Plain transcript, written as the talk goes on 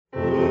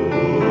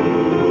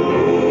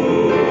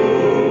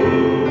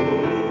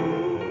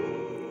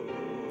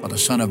the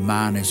Son of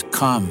Man is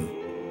come,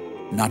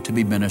 not to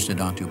be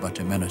ministered unto, but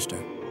to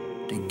minister,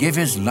 to give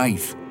his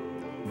life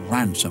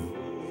ransom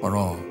for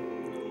all.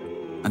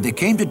 And they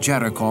came to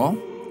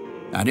Jericho,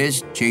 that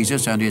is,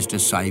 Jesus and his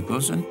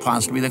disciples, and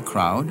possibly the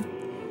crowd.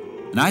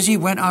 And as he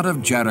went out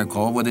of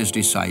Jericho with his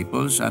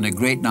disciples and a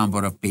great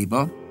number of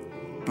people,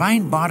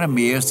 blind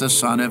Bartimaeus, the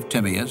son of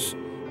Timaeus,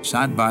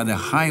 sat by the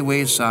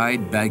highway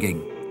side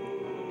begging.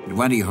 And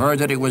when he heard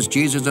that it was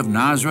Jesus of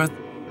Nazareth,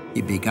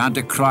 he began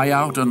to cry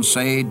out and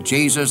say,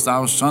 Jesus,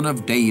 thou son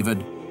of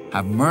David,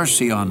 have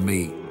mercy on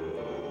me.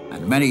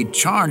 And many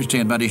charged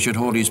him that he should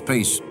hold his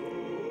peace.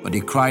 But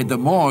he cried the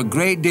more a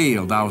great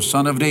deal, Thou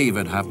son of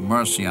David, have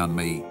mercy on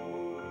me.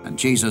 And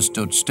Jesus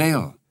stood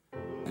still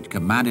and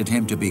commanded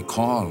him to be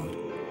called.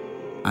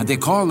 And they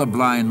called the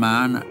blind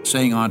man,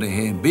 saying unto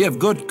him, Be of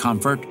good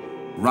comfort,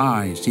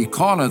 rise, he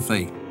calleth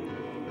thee.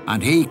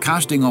 And he,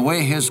 casting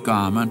away his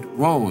garment,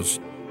 rose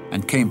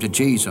and came to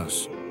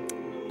Jesus.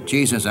 And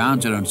Jesus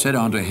answered and said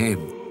unto him,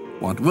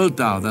 What wilt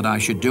thou that I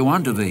should do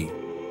unto thee?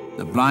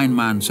 The blind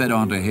man said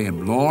unto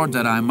him, Lord,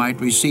 that I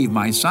might receive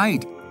my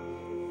sight.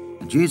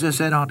 And Jesus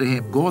said unto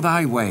him, Go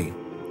thy way,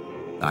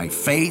 thy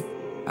faith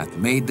hath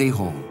made thee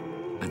whole.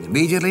 And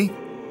immediately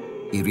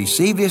he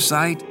received his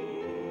sight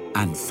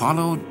and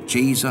followed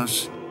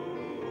Jesus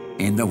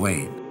in the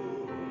way.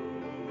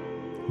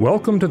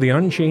 Welcome to the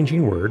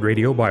Unchanging Word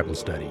Radio Bible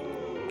Study.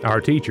 Our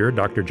teacher,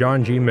 Dr.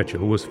 John G.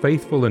 Mitchell, was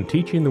faithful in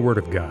teaching the Word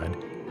of God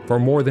for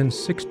more than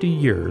 60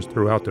 years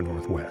throughout the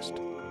Northwest.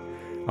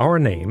 Our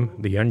name,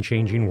 the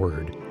Unchanging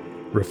Word,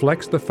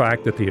 reflects the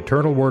fact that the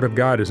eternal Word of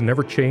God has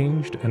never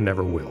changed and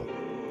never will.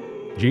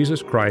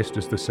 Jesus Christ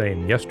is the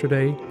same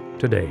yesterday,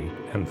 today,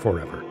 and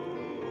forever.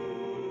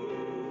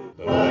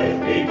 Life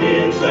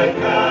begins at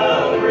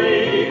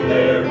Calvary,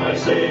 there my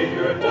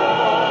Savior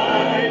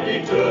died.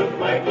 He took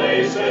my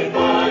place and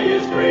by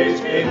His grace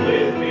came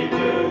with me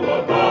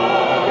to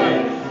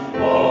abide.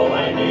 All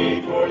I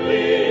need for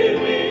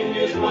living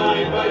is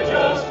mine by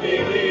just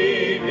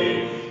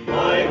believing.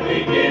 Life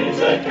begins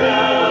at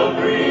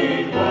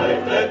Calvary,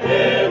 life that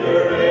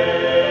never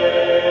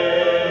ends.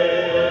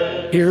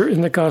 Here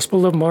in the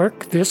Gospel of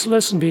Mark, this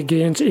lesson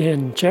begins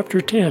in chapter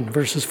 10,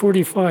 verses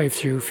 45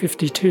 through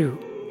 52.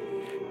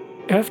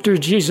 After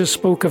Jesus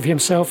spoke of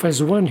himself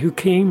as one who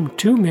came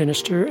to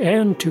minister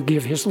and to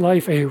give his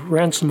life a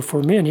ransom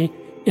for many,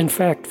 in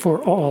fact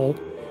for all,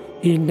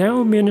 he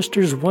now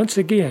ministers once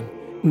again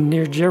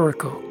near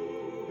Jericho.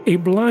 A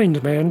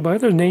blind man by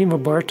the name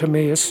of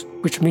Bartimaeus,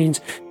 which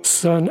means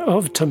son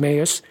of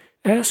Timaeus,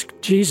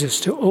 asked Jesus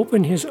to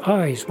open his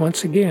eyes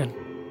once again.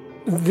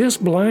 This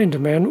blind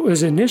man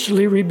was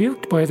initially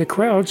rebuked by the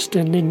crowd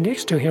standing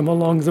next to him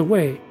along the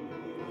way.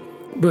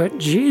 But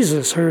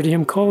Jesus heard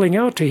him calling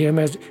out to him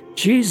as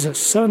Jesus,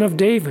 son of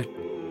David.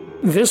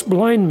 This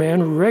blind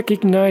man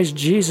recognized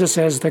Jesus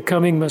as the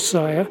coming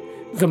Messiah,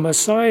 the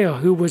Messiah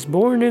who was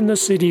born in the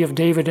city of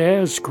David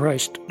as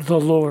Christ, the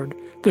Lord,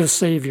 the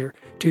Savior,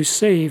 to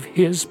save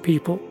his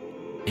people.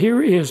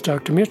 Here is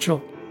Dr.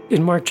 Mitchell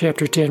in Mark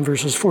chapter 10,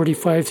 verses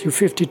 45 through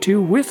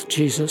 52 with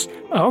Jesus,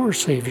 our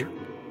Savior,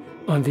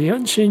 on the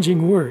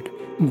Unchanging Word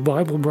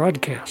Bible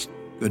broadcast.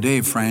 Good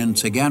day,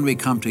 friends. Again, we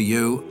come to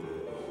you.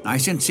 I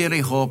sincerely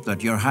hope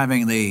that you're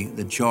having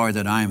the joy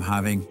that I'm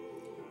having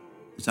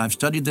as I've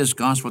studied this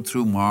gospel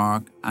through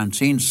Mark and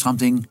seen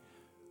something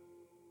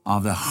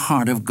of the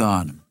heart of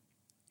God.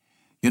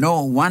 You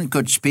know, one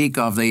could speak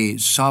of the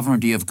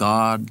sovereignty of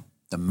God,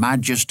 the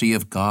majesty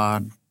of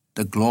God,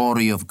 the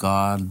glory of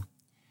God,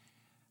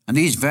 and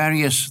these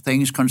various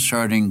things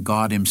concerning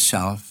God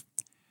himself,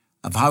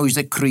 of how he's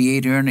the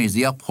creator and he's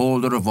the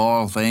upholder of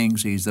all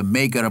things, he's the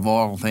maker of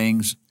all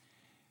things,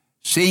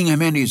 seeing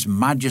him in his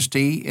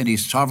majesty, in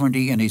his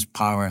sovereignty, in his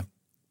power,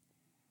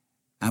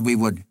 and we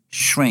would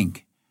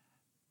shrink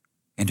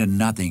into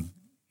nothing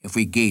if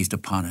we gazed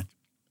upon it.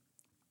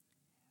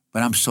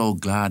 But I'm so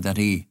glad that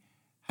he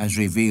has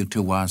revealed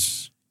to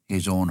us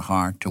his own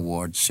heart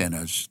towards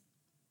sinners.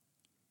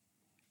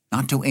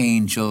 Not to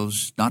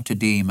angels, not to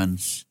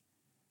demons,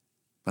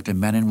 but to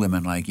men and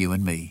women like you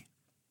and me.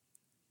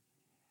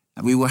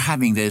 And we were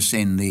having this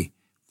in the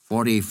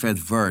 45th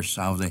verse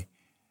of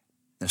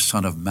the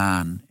Son of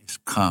Man is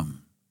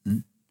come,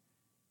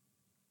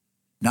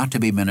 not to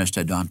be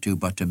ministered unto,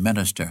 but to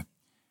minister,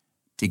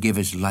 to give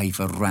his life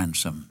a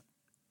ransom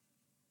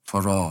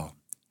for all.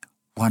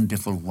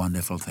 Wonderful,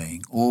 wonderful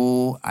thing.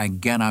 Oh,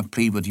 again I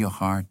plead with your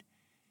heart,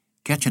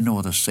 get to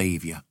know the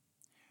Savior.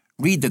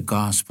 Read the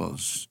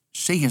Gospels.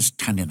 See his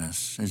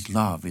tenderness, his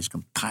love, his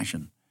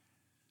compassion.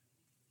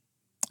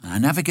 And I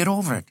never get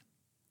over it.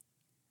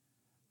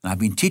 And I've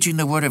been teaching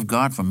the Word of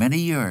God for many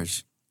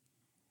years.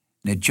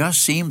 And it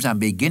just seems I'm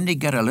beginning to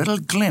get a little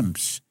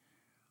glimpse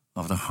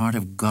of the heart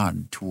of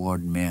God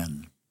toward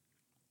men.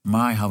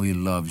 My, how he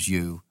loves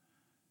you,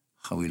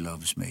 how he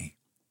loves me,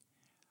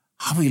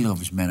 how he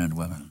loves men and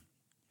women.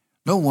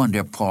 No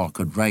wonder Paul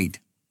could write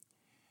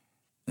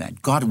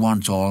that God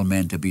wants all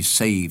men to be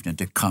saved and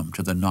to come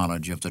to the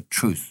knowledge of the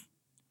truth.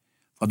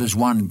 For there's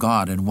one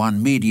God and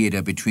one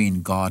mediator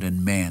between God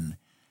and men,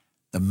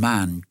 the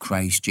man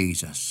Christ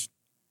Jesus.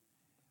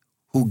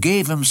 who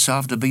gave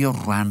himself to be a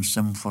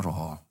ransom for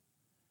all,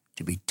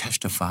 to be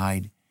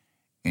testified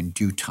in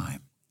due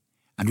time.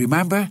 And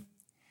remember,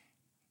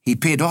 he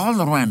paid all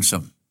the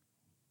ransom.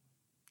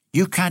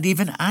 You can't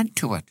even add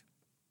to it.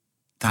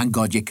 Thank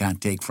God you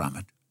can't take from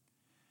it.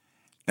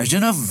 There's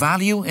enough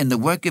value in the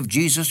work of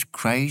Jesus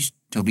Christ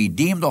to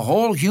redeem the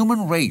whole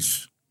human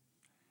race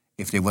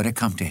if they were to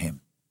come to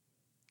him.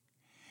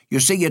 You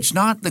see, it's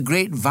not the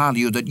great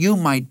value that you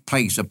might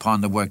place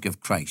upon the work of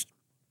Christ.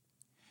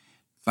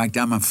 In fact,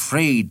 I'm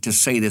afraid to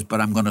say this,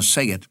 but I'm going to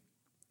say it.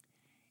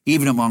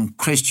 Even among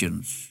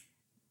Christians,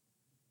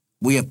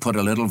 we have put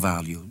a little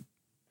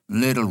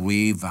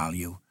wee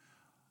value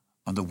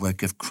on the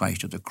work of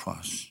Christ at the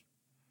cross.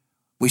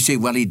 We say,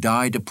 well, he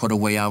died to put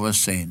away our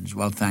sins.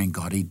 Well, thank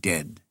God he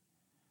did.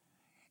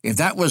 If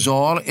that was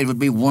all, it would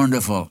be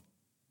wonderful.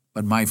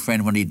 But my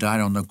friend, when he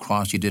died on the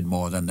cross, he did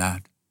more than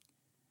that.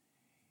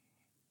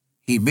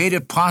 He made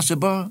it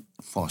possible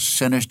for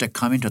sinners to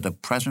come into the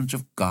presence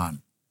of God,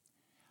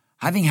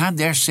 having had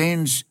their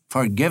sins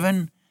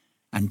forgiven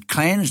and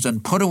cleansed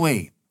and put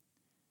away,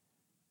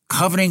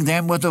 covering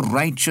them with the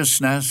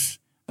righteousness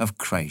of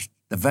Christ,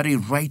 the very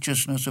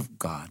righteousness of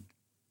God,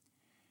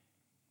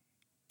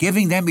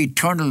 giving them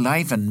eternal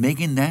life and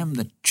making them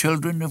the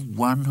children of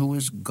one who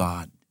is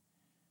God.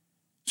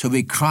 So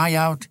we cry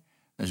out,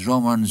 as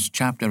Romans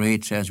chapter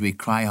 8 says, we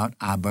cry out,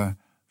 Abba,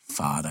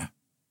 Father.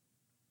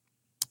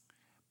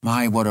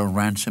 My, what a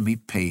ransom he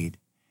paid.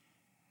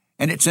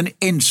 And it's an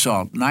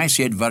insult, and I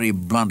say it very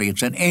bluntly,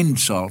 it's an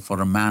insult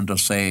for a man to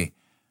say,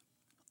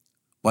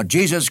 what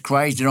Jesus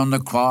Christ did on the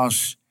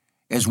cross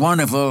is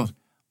wonderful,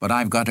 but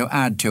I've got to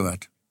add to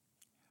it.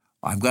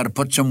 I've got to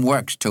put some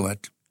works to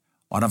it.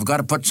 Or I've got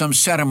to put some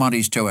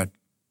ceremonies to it.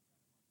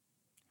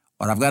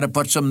 Or I've got to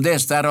put some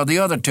this, that, or the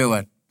other to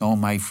it. No,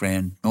 my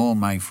friend, no,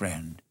 my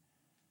friend.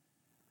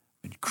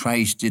 But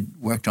Christ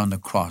worked on the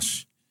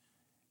cross.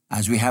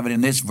 As we have it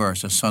in this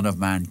verse, the Son of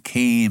Man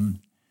came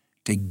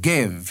to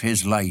give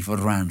his life a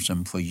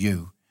ransom for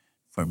you,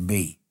 for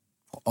me,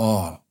 for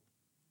all.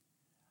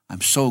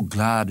 I'm so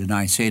glad, and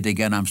I say it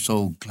again, I'm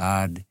so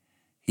glad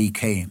he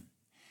came.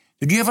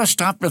 Did you ever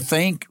stop to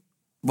think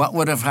what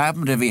would have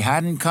happened if he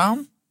hadn't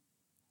come?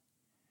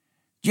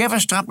 Did you ever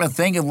stop to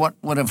think of what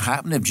would have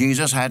happened if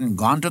Jesus hadn't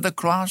gone to the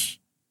cross?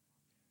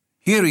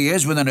 Here he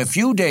is, within a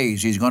few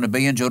days, he's going to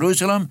be in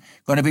Jerusalem,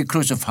 going to be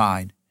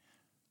crucified.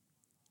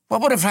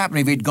 What would have happened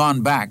if he'd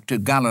gone back to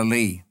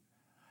Galilee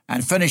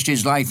and finished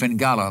his life in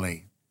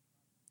Galilee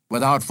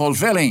without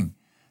fulfilling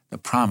the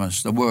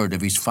promise, the word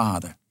of his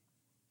Father?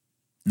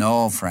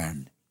 No,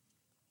 friend.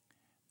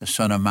 The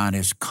Son of Man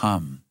is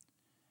come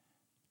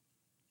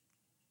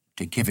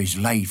to give his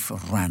life a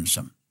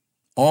ransom.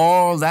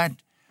 All that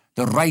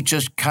the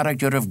righteous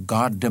character of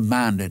God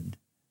demanded,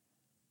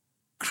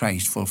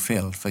 Christ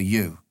fulfilled for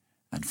you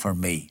and for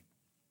me.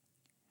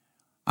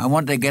 I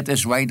want to get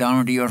this right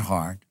down into your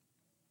heart.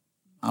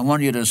 I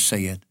want you to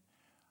say it.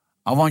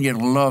 I want you to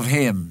love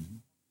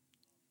him.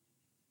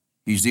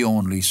 He's the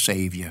only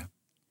Savior.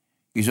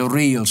 He's a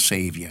real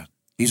Savior.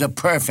 He's a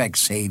perfect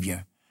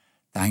Savior.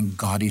 Thank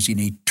God he's an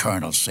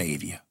eternal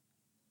Savior.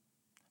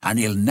 And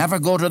he'll never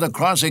go to the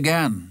cross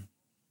again.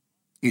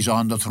 He's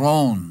on the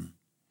throne.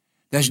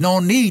 There's no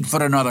need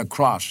for another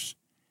cross.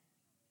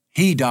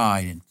 He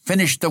died and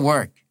finished the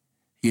work.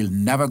 He'll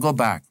never go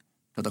back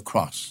to the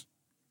cross.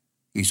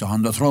 He's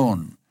on the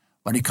throne.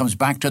 When he comes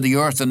back to the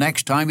earth the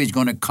next time, he's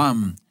going to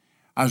come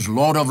as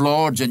Lord of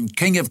Lords and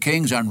King of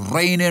Kings and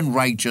reign in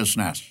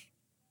righteousness.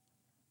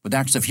 But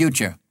that's the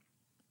future.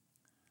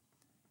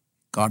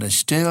 God is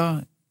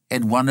still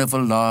in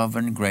wonderful love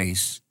and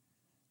grace,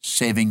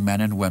 saving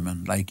men and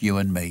women like you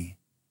and me.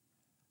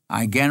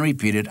 I again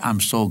repeat it,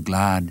 I'm so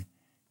glad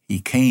he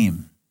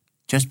came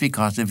just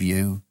because of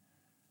you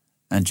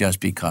and just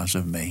because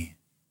of me.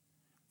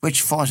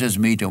 Which forces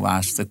me to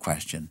ask the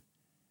question,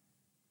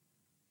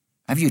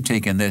 have you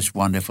taken this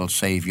wonderful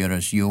Savior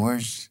as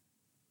yours?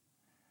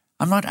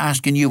 I'm not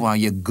asking you, are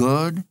you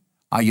good?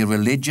 Are you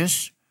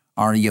religious?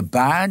 Are you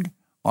bad?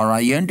 Or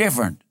are you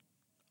indifferent?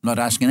 I'm not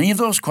asking any of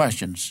those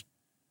questions.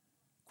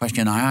 The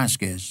question I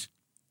ask is,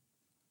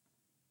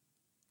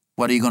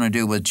 what are you going to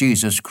do with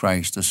Jesus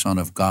Christ, the Son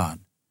of God?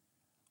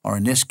 Or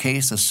in this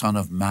case, the Son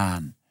of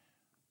Man,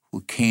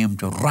 who came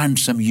to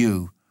ransom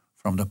you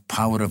from the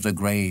power of the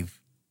grave,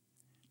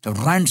 to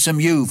ransom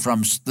you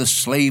from the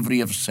slavery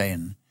of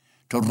sin,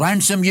 to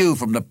ransom you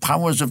from the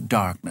powers of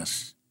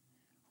darkness.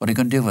 What are you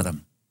going to do with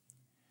him?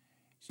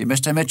 See,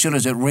 Mr. Mitchell,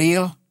 is it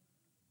real?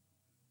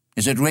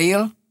 Is it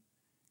real?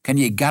 Can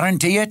you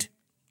guarantee it?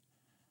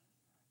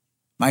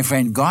 My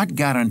friend, God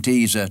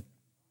guarantees it.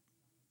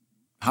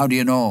 How do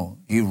you know?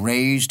 He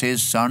raised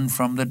his Son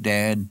from the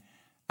dead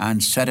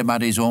and set him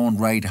at his own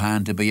right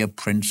hand to be a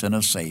prince and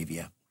a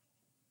Savior.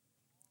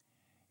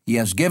 He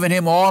has given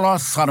him all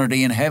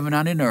authority in heaven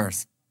and in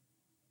earth.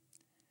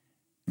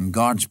 And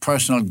God's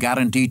personal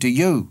guarantee to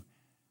you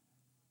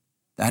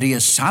that he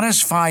is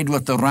satisfied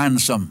with the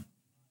ransom.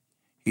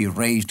 He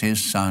raised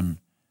his Son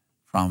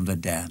from the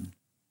dead.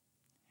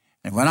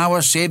 And when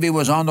our Savior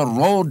was on the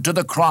road to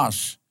the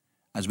cross,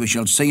 as we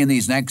shall see in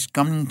these next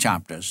coming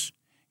chapters.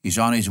 He's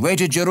on his way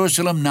to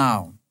Jerusalem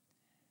now.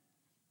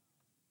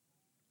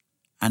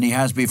 And he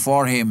has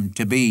before him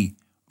to be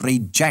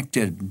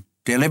rejected,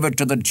 delivered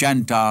to the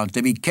Gentiles,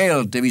 to be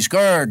killed, to be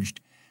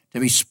scourged, to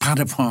be spat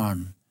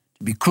upon,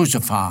 to be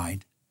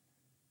crucified.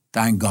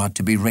 Thank God,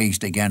 to be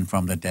raised again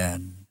from the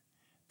dead.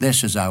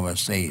 This is our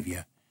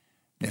Savior.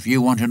 If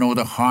you want to know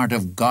the heart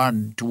of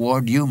God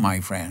toward you, my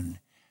friend,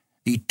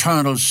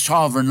 eternal,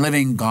 sovereign,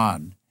 living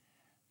God,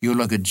 you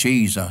look at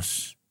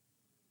Jesus.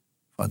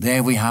 For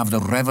there we have the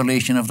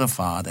revelation of the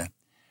Father,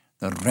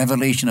 the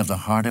revelation of the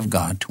heart of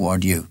God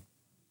toward you.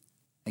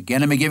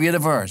 Again, let me give you the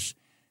verse.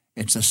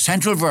 It's the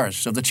central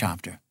verse of the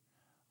chapter,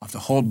 of the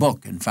whole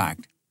book, in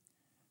fact.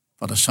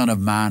 For the Son of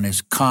Man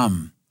is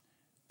come,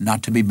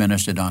 not to be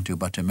ministered unto,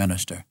 but to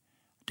minister,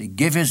 to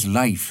give his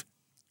life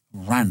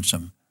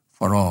ransom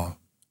for all.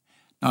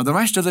 Now, the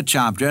rest of the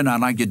chapter, and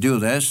I'd like to do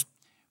this,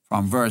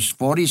 from verse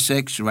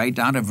 46 right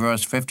down to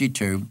verse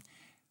 52,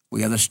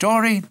 we have the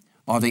story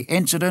or the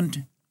incident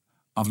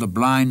of the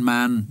blind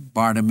man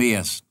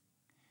Bartimaeus.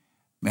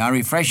 May I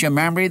refresh your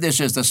memory? This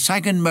is the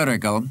second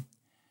miracle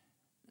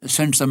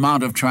since the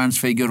Mount of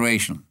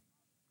Transfiguration.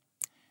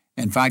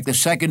 In fact, the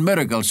second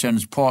miracle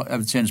since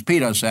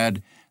Peter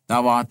said,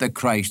 "Thou art the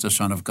Christ, the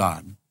Son of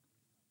God."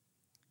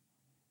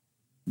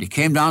 He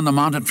came down the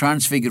Mount of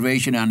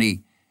Transfiguration and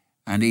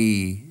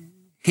he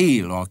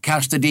healed or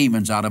cast the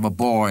demons out of a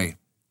boy.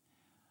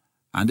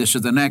 And this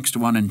is the next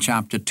one in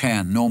chapter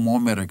 10. No more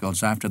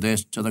miracles after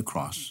this to the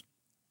cross.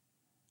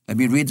 Let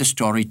me read the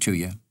story to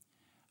you.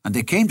 And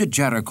they came to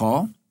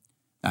Jericho,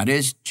 that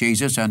is,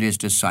 Jesus and his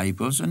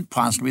disciples, and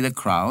possibly the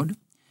crowd.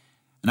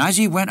 And as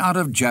he went out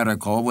of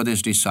Jericho with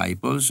his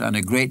disciples and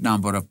a great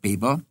number of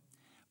people,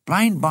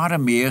 blind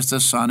Bartimaeus, the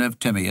son of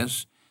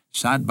Timaeus,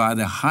 sat by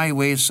the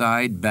highway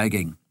side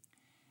begging.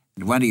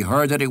 And when he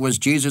heard that it was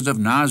Jesus of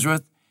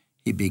Nazareth,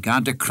 he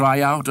began to cry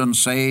out and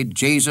say,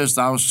 "Jesus,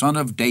 thou son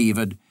of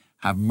David,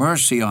 have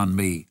mercy on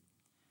me."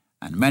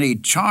 And many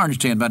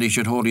charged him that he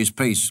should hold his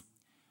peace.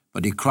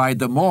 But he cried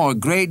the more a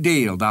great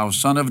deal, "Thou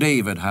son of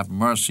David, have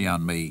mercy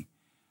on me."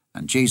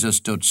 And Jesus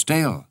stood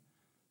still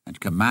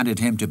and commanded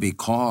him to be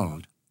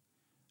called.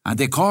 And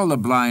they called the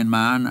blind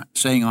man,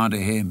 saying unto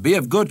him, "Be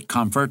of good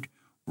comfort,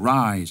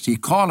 rise, he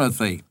calleth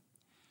thee."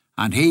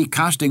 And he,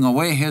 casting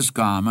away his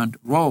garment,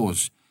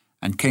 rose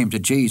and came to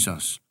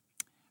Jesus.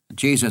 And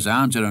Jesus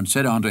answered and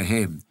said unto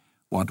him,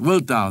 "What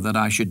wilt thou that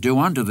I should do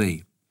unto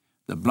thee?"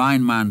 The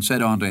blind man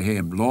said unto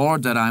him,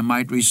 "Lord, that I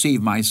might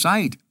receive my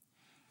sight."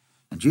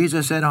 And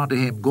Jesus said unto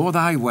him, "Go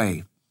thy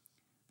way,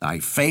 thy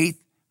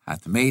faith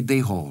hath made thee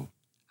whole."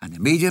 And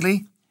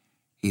immediately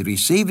he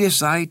received his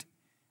sight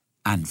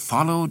and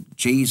followed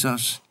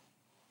Jesus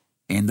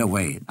in the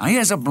way. Now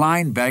here's a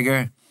blind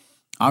beggar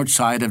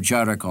outside of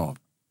Jericho.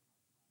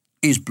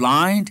 He's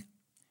blind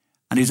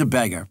and he's a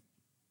beggar.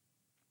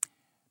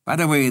 By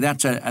the way,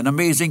 that's an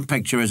amazing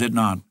picture, is it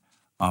not,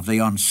 of the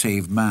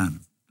unsaved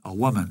man or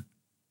woman.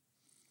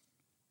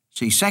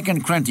 See,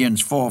 2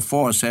 Corinthians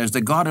 4:4 says,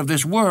 "The God of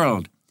this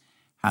world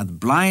hath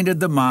blinded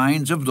the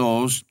minds of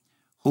those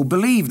who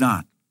believe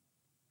not,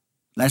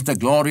 lest the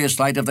glorious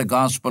light of the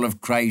gospel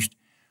of Christ,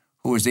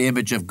 who is the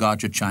image of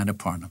God, should shine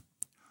upon them."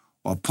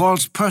 Or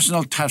Paul's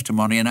personal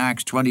testimony in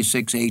Acts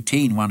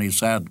 26:18, when he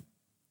said,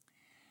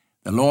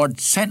 "The Lord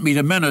sent me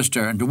to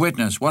minister and to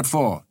witness." What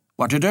for?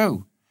 What to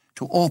do?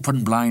 To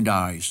open blind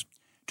eyes,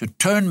 to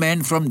turn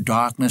men from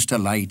darkness to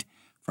light,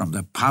 from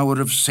the power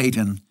of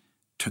Satan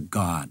to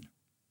God.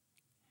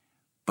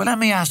 But let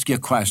me ask you a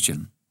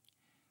question.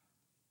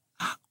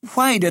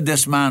 Why did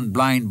this man,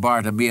 blind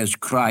Bartimaeus,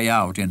 cry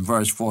out in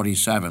verse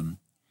 47,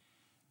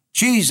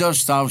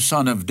 "Jesus, thou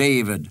son of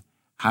David,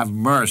 have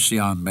mercy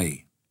on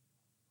me"?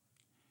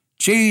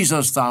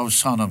 Jesus, thou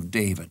son of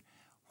David.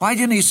 Why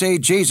didn't he say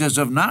Jesus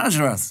of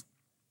Nazareth?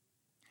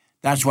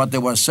 That's what they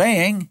were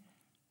saying.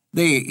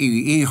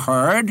 He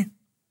heard,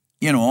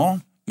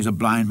 he's a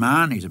blind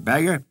man, he's a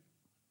beggar.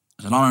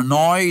 There's a lot of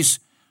noise,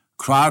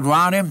 crowd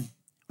around him.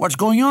 What's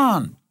going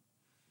on?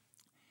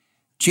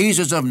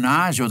 Jesus of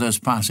Nazareth is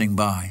passing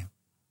by.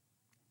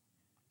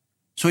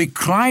 So he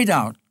cried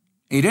out.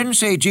 He didn't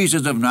say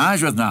Jesus of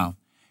Nazareth now.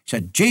 He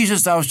said,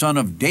 "Jesus, thou son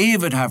of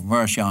David, have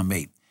mercy on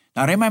me."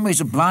 Now remember, he's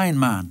a blind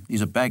man.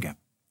 He's a beggar.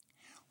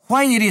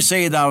 Why did he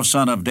say, "Thou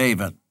son of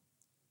David"?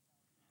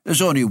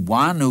 There's only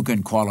one who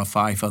can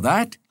qualify for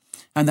that,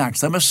 and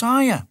that's the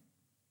Messiah.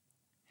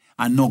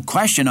 And no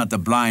question that the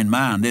blind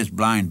man, this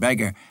blind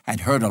beggar,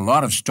 had heard a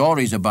lot of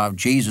stories about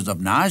Jesus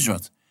of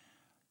Nazareth.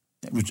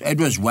 It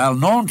was well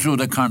known through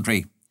the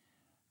country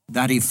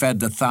that he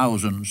fed the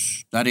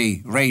thousands, that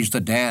he raised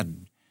the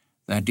dead,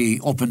 that he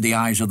opened the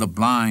eyes of the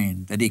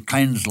blind, that he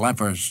cleansed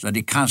lepers, that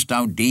he cast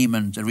out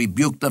demons, that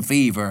rebuked the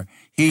fever,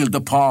 healed the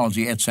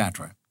palsy,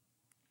 etc.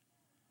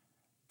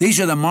 These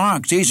are the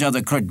marks, these are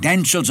the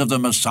credentials of the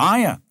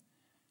Messiah.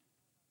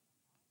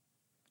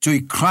 So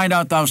he cried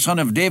out, "Thou son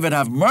of David,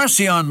 have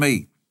mercy on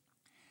me."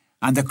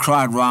 And the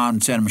crowd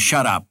round said to him,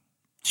 "Shut up,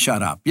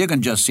 shut up." You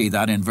can just see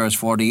that in verse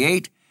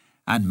 48.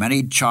 And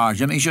many charged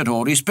him he should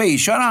hold his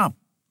peace. Shut up.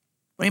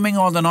 What do you make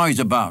all the noise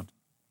about?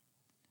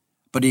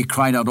 But he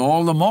cried out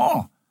all the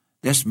more,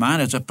 "This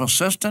man is a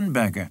persistent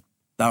beggar.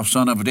 Thou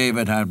son of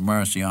David, have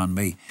mercy on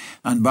me."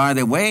 And by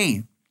the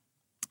way,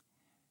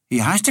 he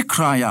has to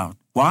cry out.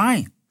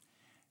 Why?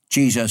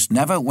 Jesus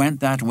never went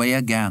that way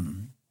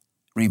again.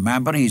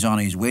 Remember, he's on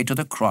his way to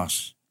the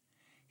cross.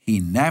 He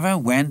never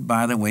went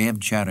by the way of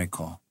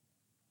Jericho.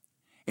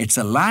 It's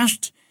the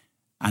last,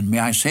 and may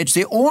I say, it's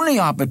the only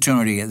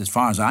opportunity, as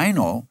far as I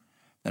know,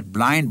 that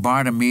blind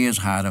Bartimaeus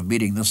had of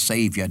meeting the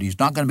Savior. He's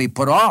not going to be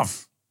put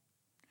off.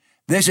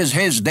 This is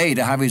his day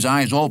to have his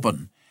eyes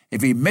open.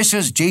 If he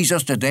misses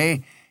Jesus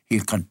today,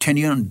 he'll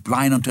continue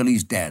blind until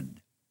he's dead.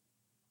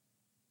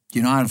 Do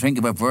you know how to think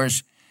of a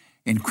verse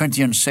in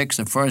Corinthians 6,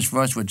 the first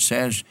verse, which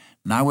says,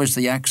 "Now is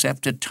the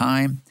accepted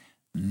time,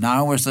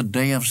 now is the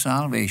day of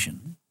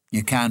salvation."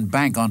 You can't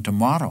bank on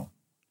tomorrow.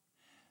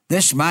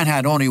 This man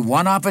had only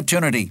one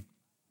opportunity.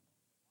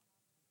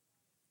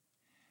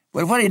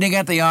 But where did he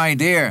get the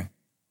idea?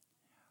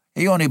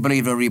 He only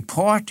believed a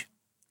report.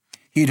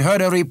 He'd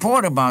heard a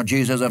report about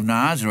Jesus of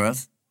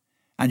Nazareth.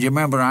 And you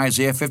remember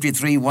Isaiah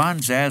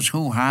 53:1 says,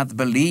 "Who hath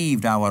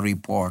believed our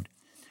report?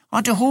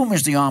 Unto whom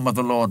is the arm of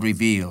the Lord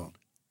revealed?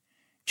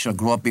 He shall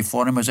grow up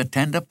before him as a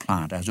tender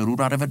plant, as a root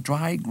out of a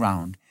dry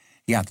ground.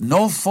 He hath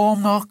no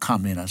form nor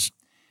comeliness.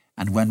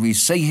 And when we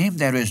see him,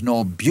 there is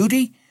no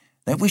beauty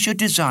that we should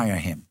desire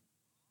him."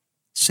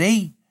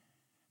 See,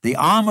 the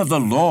arm of the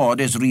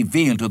Lord is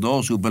revealed to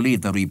those who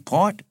believe the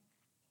report.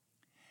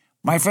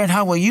 My friend,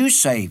 how were you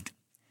saved?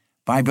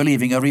 By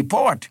believing a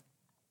report.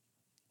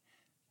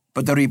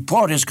 But the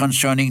report is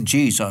concerning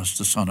Jesus,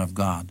 the Son of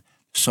God.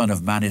 The Son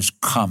of Man is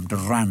come to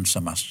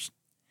ransom us.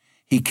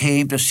 He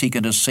came to seek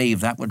and to save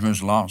that which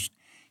was lost.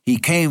 He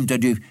came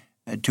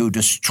to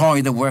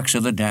destroy the works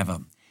of the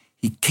devil.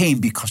 He came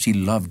because he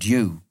loved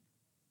you.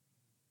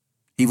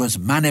 He was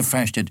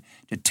manifested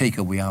to take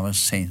away our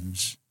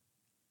sins.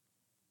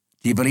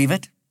 Do you believe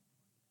it?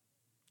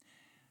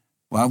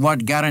 Well,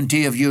 what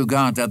guarantee have you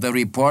got that the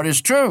report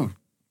is true?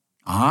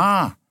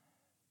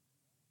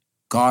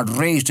 God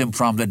raised him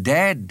from the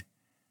dead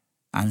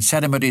and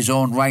set him at his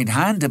own right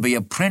hand to be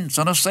a prince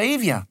and a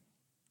savior.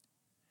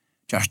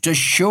 Just as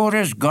sure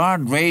as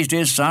God raised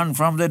his Son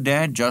from the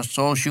dead, just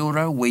so sure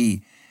are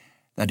we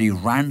that he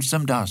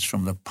ransomed us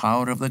from the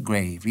power of the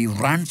grave. He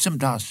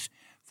ransomed us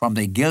from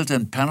the guilt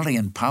and penalty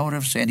and power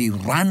of sin. He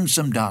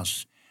ransomed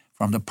us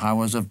from the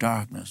powers of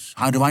darkness.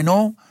 How do I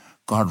know?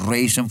 God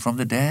raised him from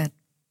the dead.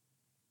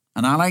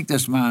 And I like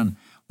this man,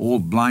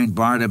 old blind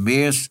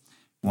Bartimaeus.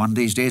 One of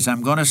these days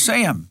I'm going to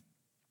see him.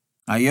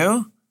 Are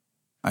you?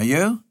 Are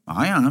you?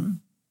 I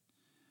am.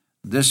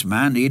 This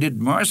man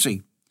needed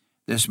mercy.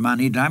 This man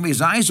needed to have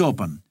his eyes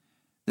open.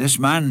 This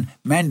man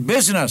meant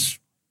business.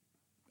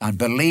 And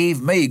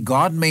believe me,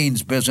 God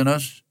means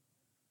business.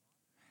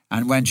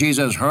 And when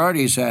Jesus heard,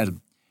 he said,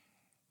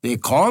 they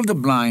called the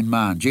blind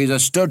man.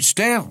 Jesus stood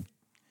still.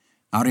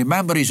 Now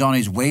remember, he's on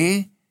his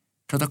way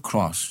to the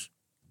cross,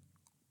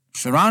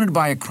 surrounded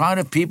by a crowd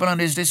of people and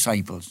his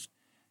disciples.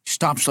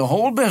 Stops the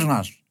whole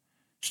business.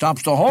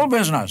 Stops the whole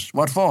business.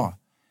 What for?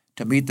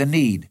 To meet the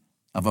need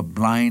of a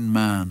blind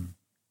man.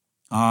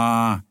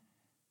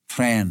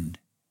 Friend,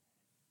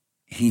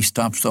 he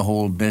stops the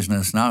whole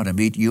business now to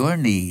meet your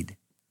need.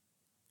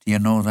 Do you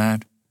know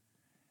that?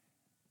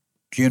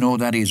 Do you know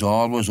that he's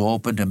always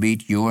open to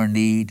meet your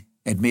need?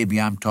 It may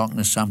be I'm talking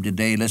to some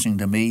today listening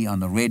to me on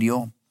the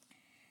radio,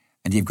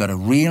 and you've got a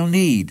real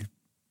need.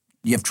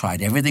 You've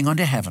tried everything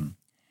under heaven.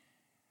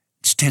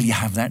 Still you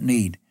have that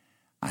need.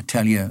 I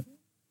tell you,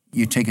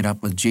 you take it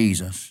up with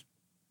Jesus.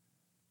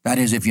 That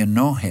is, if you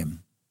know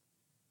him.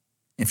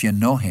 If you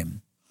know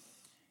him.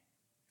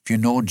 If you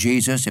know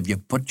Jesus, if you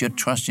put your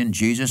trust in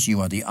Jesus,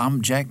 you are the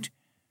object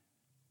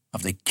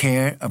of the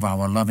care of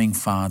our loving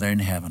Father in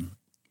heaven.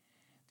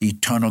 The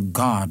eternal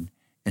God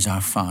is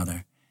our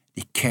Father.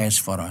 He cares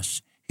for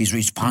us. He's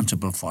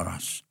responsible for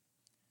us.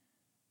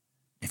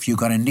 If you've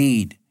got a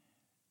need,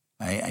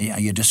 are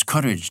you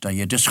discouraged? Are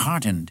you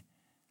disheartened?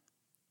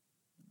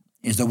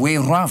 Is the way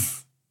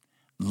rough?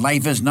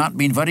 Life has not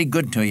been very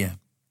good to you.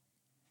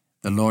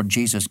 The Lord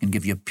Jesus can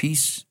give you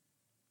peace.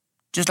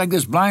 Just like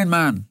this blind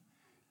man.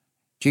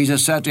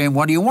 Jesus said to him,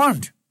 what do you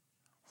want?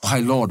 Why,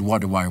 Lord,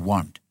 what do I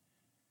want?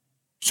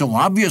 So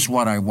obvious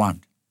what I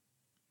want.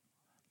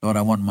 Lord,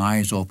 I want my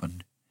eyes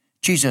opened.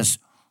 Jesus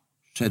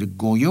said,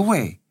 go your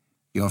way.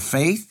 Your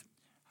faith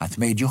hath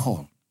made you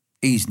whole.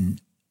 He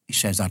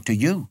says that to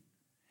you.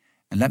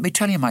 And let me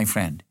tell you, my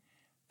friend,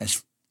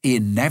 he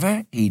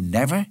never,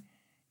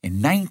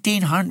 in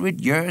 1900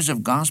 years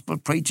of gospel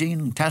preaching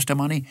and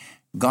testimony,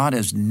 God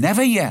has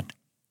never yet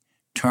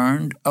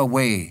turned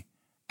away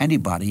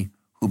anybody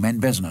who meant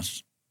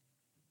business.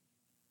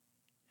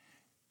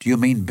 Do you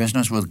mean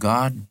business with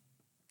God?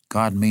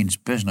 God means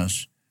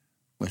business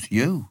with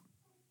you.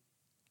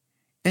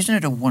 Isn't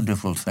it a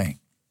wonderful thing?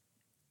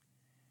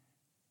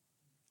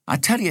 I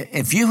tell you,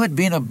 if you had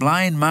been a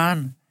blind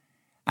man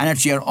and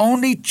it's your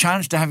only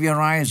chance to have your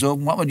eyes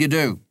open, what would you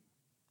do?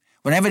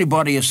 When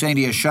everybody is saying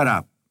to you, shut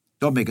up,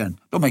 don't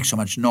make so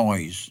much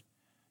noise.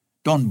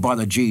 Don't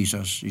bother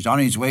Jesus. He's on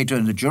his way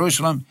to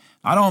Jerusalem.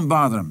 I don't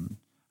bother him.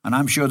 And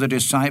I'm sure the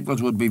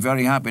disciples would be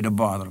very happy to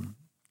bother him.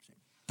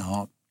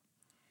 No.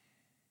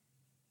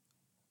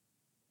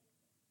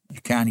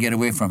 You can't get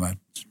away from it.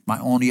 It's my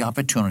only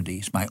opportunity.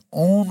 It's my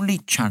only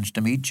chance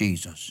to meet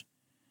Jesus.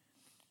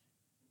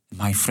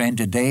 My friend,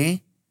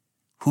 today,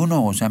 who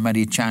knows how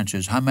many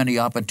chances, how many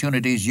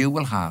opportunities you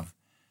will have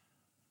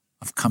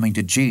of coming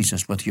to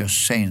Jesus with your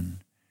sin,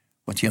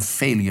 with your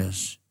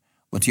failures,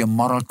 with your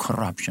moral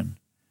corruption,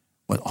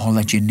 with all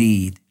that you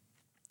need.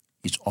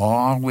 He's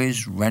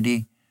always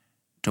ready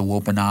to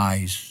open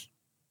eyes.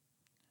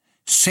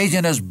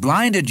 Satan has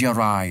blinded your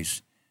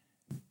eyes.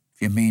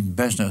 If you mean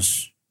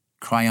business,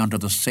 cry unto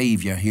the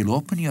Savior. He'll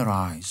open your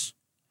eyes.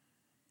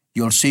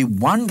 You'll see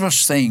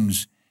wondrous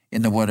things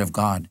in the Word of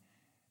God.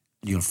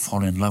 You'll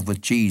fall in love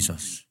with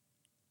Jesus.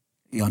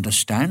 He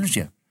understands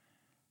you.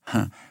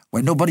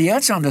 When nobody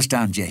else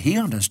understands you, He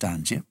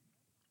understands you.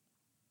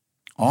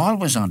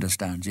 Always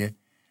understands you.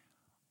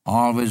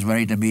 Always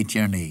ready to meet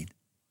your need.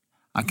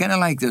 I kind of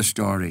like this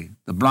story.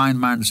 The blind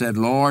man said,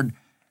 Lord,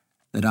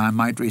 that I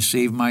might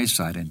receive my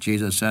sight. And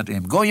Jesus said to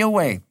him, go your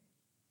way.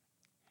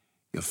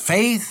 Your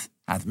faith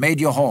hath made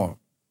you whole.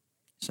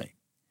 See,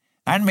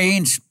 that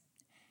means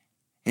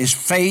his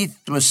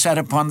faith was set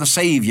upon the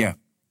Savior.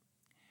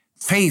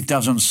 Faith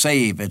doesn't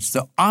save. It's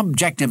the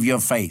object of your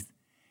faith.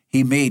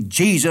 He made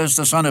Jesus,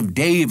 the Son of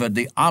David,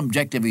 the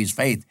object of his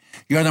faith.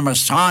 You're the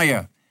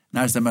Messiah.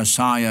 And as the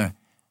Messiah,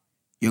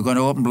 you're going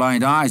to open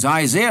blind eyes.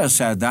 Isaiah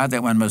said that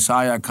when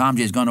Messiah comes,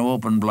 he's going to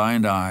open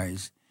blind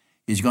eyes.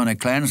 He's going to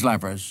cleanse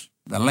lepers.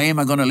 The lame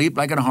are going to leap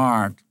like a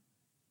hart.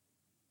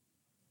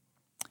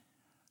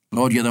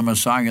 Lord, you're the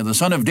Messiah, the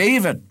Son of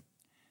David.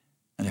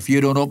 And if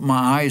you don't open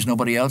my eyes,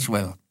 nobody else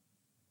will.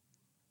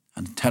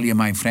 And I tell you,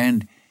 my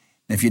friend,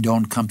 if you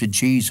don't come to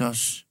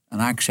Jesus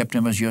and accept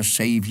him as your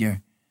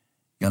Savior,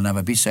 you'll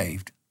never be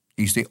saved.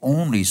 He's the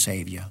only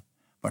Savior.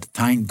 But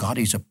thank God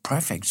he's a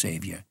perfect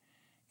Savior.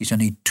 He's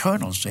an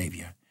eternal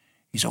Savior.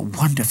 He's a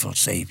wonderful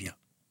Savior.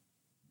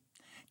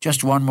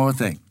 Just one more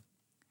thing.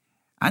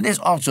 And this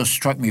also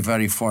struck me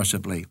very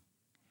forcibly.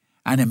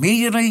 And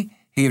immediately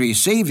he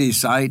received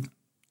his sight,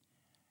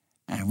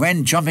 and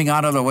when jumping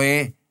out of the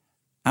way,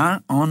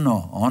 oh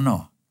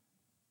no.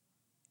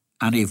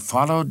 And he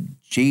followed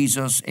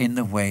Jesus in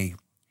the way.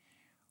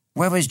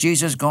 Where was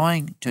Jesus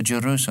going? To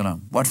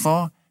Jerusalem. What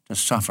for? To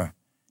suffer,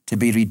 to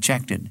be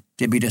rejected,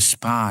 to be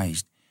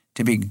despised,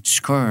 to be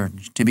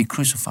scourged, to be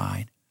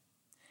crucified.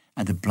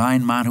 And the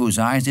blind man whose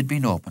eyes had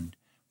been opened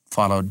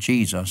followed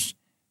Jesus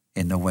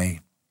in the way.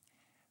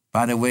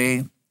 By the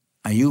way,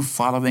 are you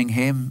following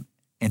him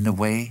in the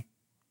way?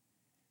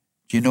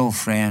 Do you know,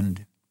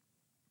 friend,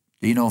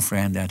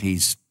 that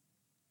he's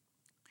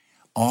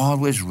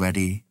always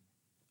ready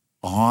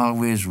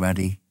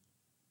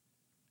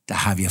to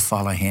have you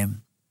follow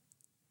him?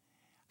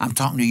 I'm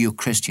talking to you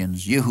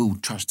Christians, you who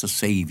trust the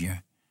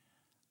Savior.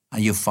 Are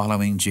you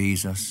following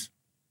Jesus?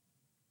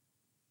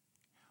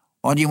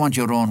 Or do you want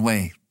your own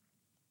way?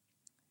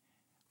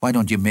 Why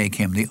don't you make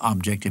him the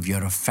object of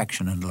your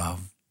affection and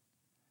love?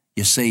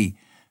 You see,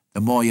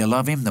 the more you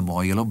love him, the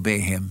more you'll obey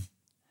him.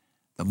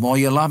 The more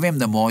you love him,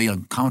 the more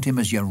you'll count him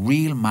as your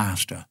real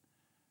master.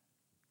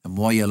 The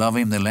more you love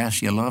him, the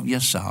less you love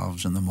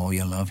yourselves, and the more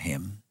you love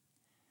him.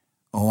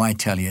 Oh, I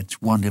tell you,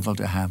 it's wonderful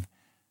to have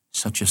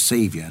such a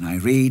Savior. And I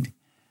read,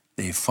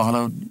 they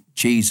followed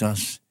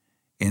Jesus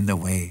in the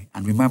way.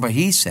 And remember,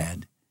 he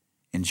said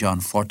in John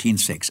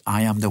 14:6,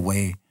 I am the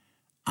way,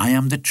 I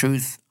am the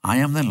truth, I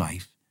am the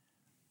life.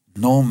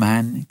 No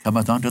man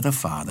cometh unto the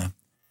Father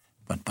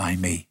but by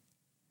me.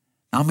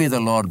 Now may the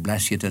Lord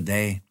bless you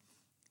today,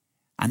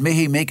 and may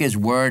he make his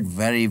word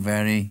very,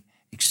 very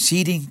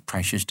exceeding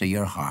precious to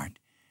your heart.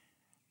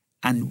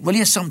 And will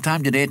you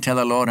sometime today tell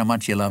the Lord how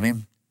much you love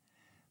him?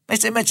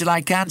 Mr. Mitchell,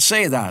 I can't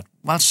say that.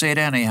 Well, say it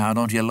anyhow.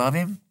 Don't you love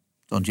him?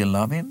 Don't you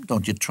love him?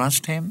 Don't you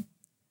trust him?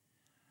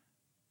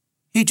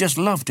 He'd just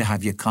love to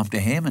have you come to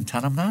him and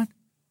tell him that.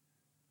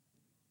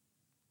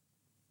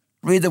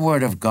 Read the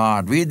Word of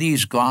God. Read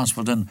these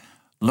Gospels and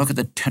look at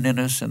the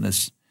tenderness and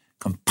this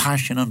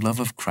compassion and love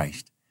of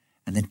Christ.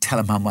 And then tell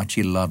him how much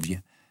he loved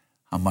you,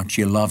 how much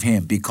you love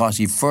him, because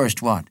he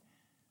first what?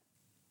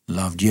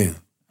 Loved you.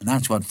 And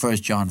that's what 1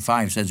 John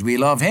 5 says. We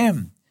love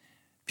him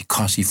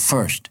because he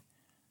first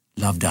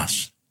loved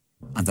us.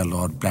 And the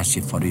Lord bless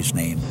you for his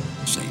name's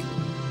sake.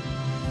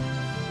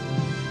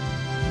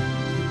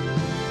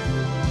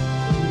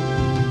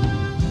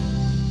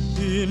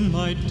 In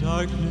my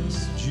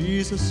darkness,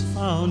 Jesus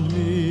found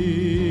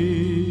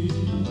me,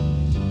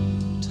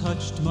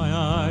 touched my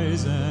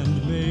eyes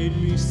and made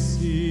me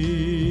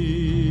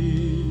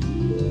see,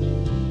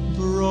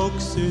 broke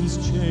sin's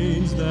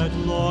chains that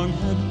long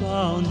had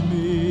bound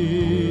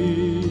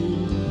me,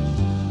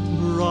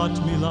 brought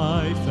me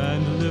life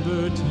and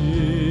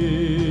liberty.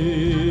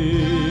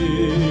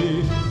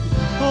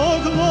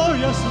 Oh,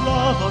 glorious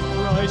love of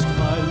Christ,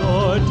 my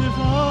Lord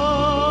divine,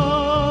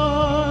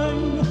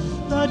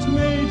 that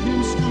made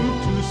him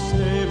stoop to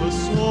save a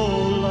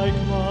soul like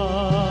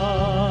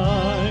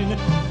mine.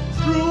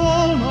 Through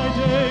all my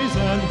days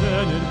and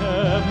then in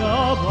heaven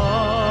above,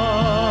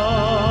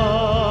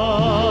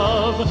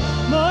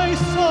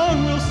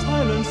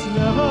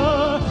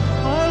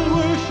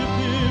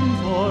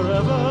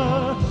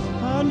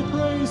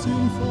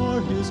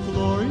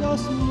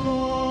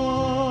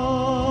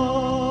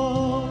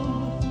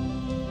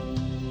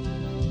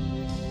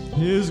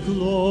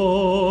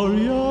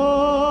 glorious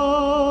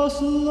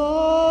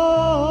love.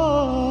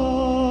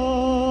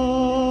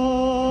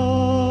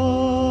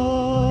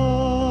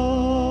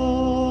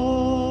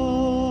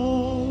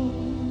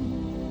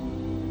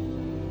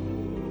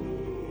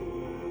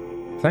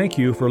 Thank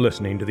you for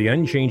listening to the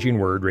Unchanging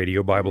Word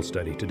Radio Bible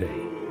Study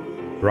today.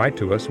 Write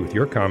to us with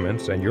your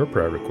comments and your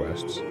prayer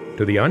requests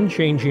to the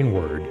Unchanging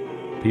Word,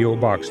 P.O.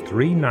 Box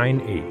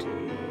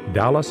 398,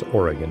 Dallas,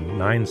 Oregon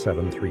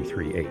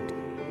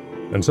 97338.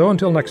 And so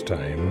until next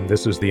time,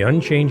 this is the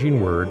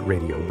Unchanging Word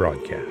Radio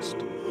broadcast.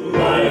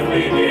 Life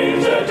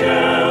begins at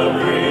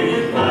Calvary.